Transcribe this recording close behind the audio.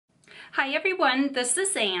Hi everyone, this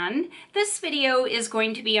is Anne. This video is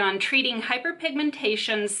going to be on treating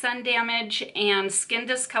hyperpigmentation, sun damage, and skin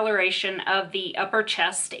discoloration of the upper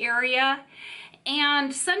chest area.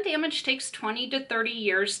 And sun damage takes 20 to 30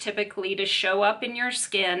 years typically to show up in your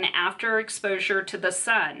skin after exposure to the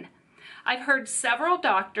sun. I've heard several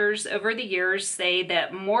doctors over the years say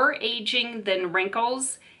that more aging than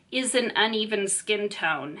wrinkles is an uneven skin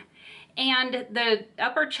tone. And the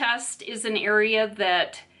upper chest is an area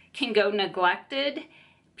that can go neglected.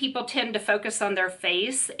 People tend to focus on their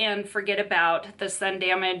face and forget about the sun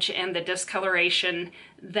damage and the discoloration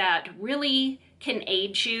that really can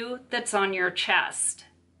age you that's on your chest.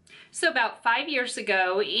 So about 5 years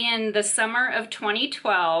ago, in the summer of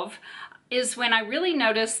 2012, is when I really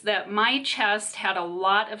noticed that my chest had a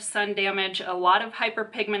lot of sun damage, a lot of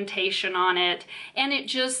hyperpigmentation on it, and it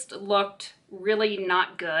just looked really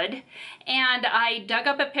not good. And I dug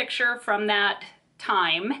up a picture from that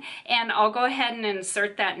time, and I'll go ahead and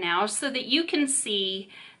insert that now so that you can see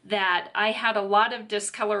that I had a lot of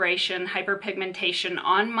discoloration, hyperpigmentation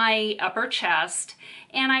on my upper chest,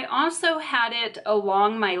 and I also had it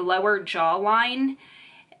along my lower jawline.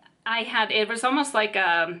 It was almost like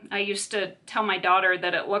I used to tell my daughter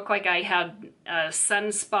that it looked like I had a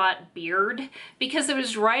sunspot beard because it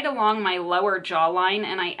was right along my lower jawline,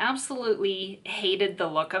 and I absolutely hated the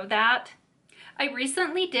look of that. I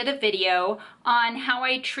recently did a video on how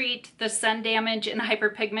I treat the sun damage and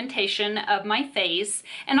hyperpigmentation of my face,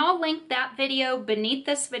 and I'll link that video beneath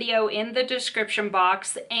this video in the description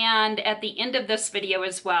box and at the end of this video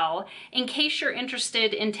as well, in case you're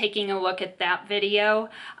interested in taking a look at that video.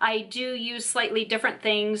 I do use slightly different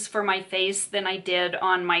things for my face than I did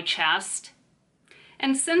on my chest.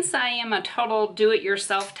 And since I am a total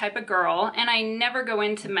do-it-yourself type of girl, and I never go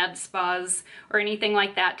into med spas or anything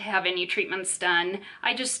like that to have any treatments done,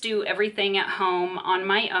 I just do everything at home on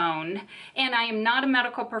my own. And I am not a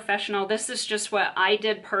medical professional. This is just what I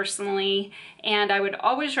did personally, and I would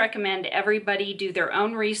always recommend everybody do their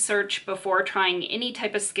own research before trying any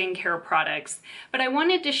type of skincare products. But I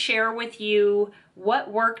wanted to share with you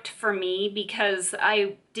what worked for me, because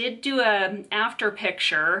I did do an after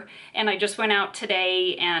picture, and I just went out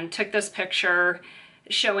today and took this picture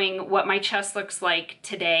showing what my chest looks like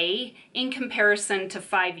today in comparison to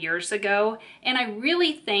 5 years ago. And I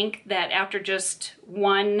really think that after just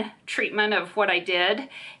one treatment of what I did,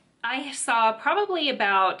 I saw probably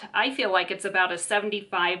I feel like it's about a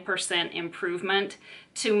 75% improvement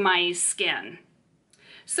to my skin.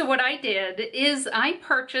 So what I did is I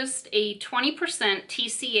purchased a 20%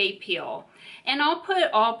 TCA peel, and I'll put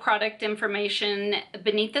all product information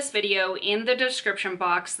beneath this video in the description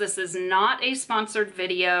box. This is not a sponsored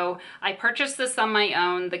video. I purchased this on my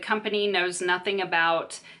own. The company knows nothing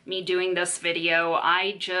about me doing this video.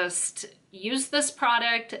 I just used this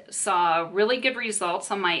product, saw really good results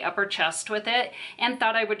on my upper chest with it, and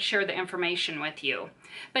thought I would share the information with you.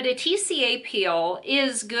 But a TCA peel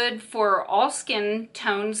is good for all skin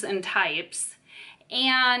tones and types,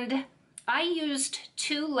 and I used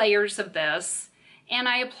 2 layers of this, and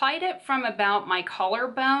I applied it from about my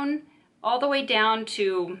collarbone all the way down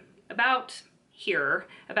to about here,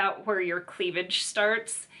 about where your cleavage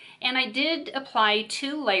starts. And I did apply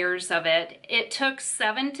 2 layers of it. It took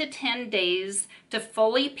 7 to 10 days to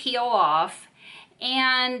fully peel off,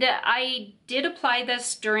 and I did apply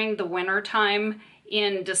this during the winter time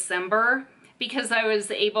in December because I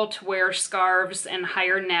was able to wear scarves and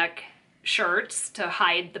higher neck shirts to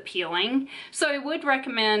hide the peeling. So I would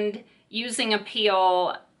recommend using a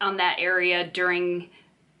peel on that area during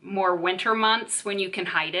more winter months when you can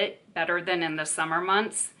hide it better than in the summer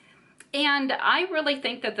months. And I really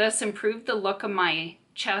think that this improved the look of my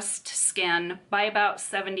chest skin by about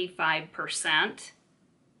 75%.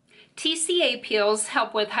 TCA peels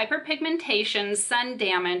help with hyperpigmentation, sun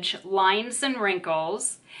damage, lines, and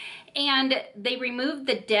wrinkles. And they remove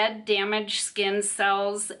the dead, damaged skin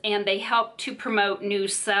cells, and they help to promote new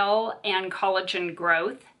cell and collagen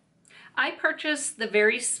growth. I purchased the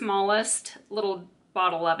very smallest little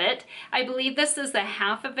bottle of it. I believe this is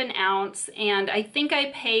 1/2 ounce, and I think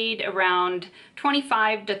I paid around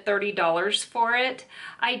 $25 to $30 for it.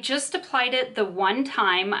 I just applied it the one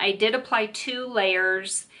time. I did apply 2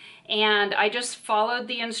 layers, and I just followed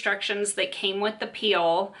the instructions that came with the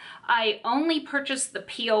peel. I only purchased the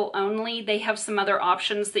peel only. They have some other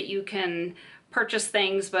options that you can purchase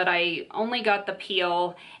things, but I only got the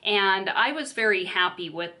peel, and I was very happy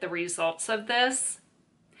with the results of this.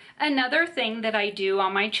 Another thing that I do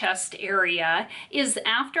on my chest area is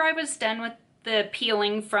after I was done with the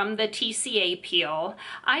peeling from the TCA peel,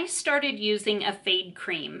 I started using a fade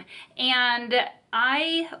cream. And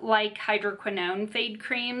I like hydroquinone fade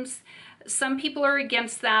creams. Some people are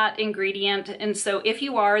against that ingredient, and so if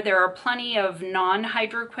you are, there are plenty of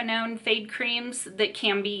non-hydroquinone fade creams that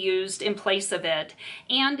can be used in place of it.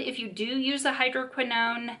 And if you do use a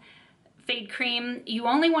hydroquinone fade cream, you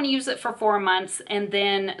only want to use it for 4 months and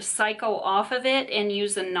then cycle off of it and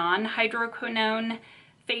use a non-hydroquinone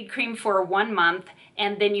fade cream for 1 month,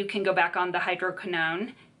 and then you can go back on the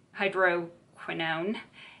hydroquinone.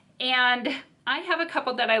 And I have a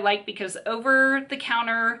couple that I like because over the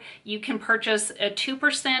counter you can purchase a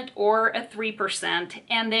 2% or a 3%,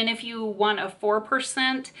 and then if you want a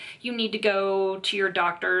 4% you need to go to your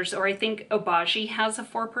doctor's, or I think Obagi has a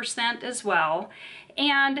 4% as well.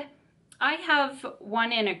 And I have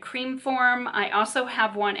one in a cream form. I also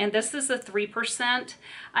have one, and this is a 3%.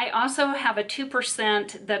 I also have a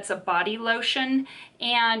 2% that's a body lotion,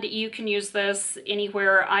 and you can use this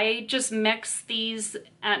anywhere. I just mix these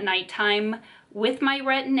at nighttime with my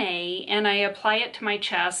Retin-A and I apply it to my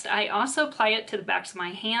chest. I also apply it to the backs of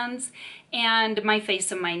my hands and my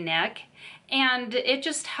face and my neck. And it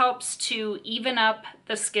just helps to even up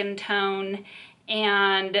the skin tone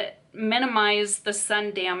and minimize the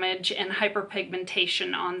sun damage and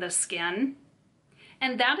hyperpigmentation on the skin.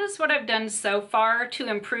 And that is what I've done so far to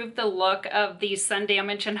improve the look of the sun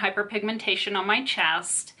damage and hyperpigmentation on my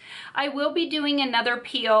chest. I will be doing another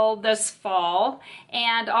peel this fall,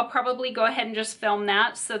 and I'll probably go ahead and just film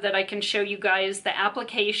that so that I can show you guys the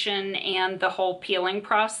application and the whole peeling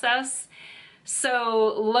process.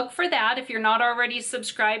 So look for that. If you're not already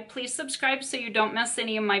subscribed, please subscribe so you don't miss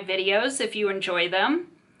any of my videos if you enjoy them.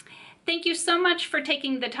 Thank you so much for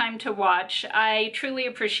taking the time to watch. I truly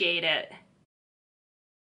appreciate it.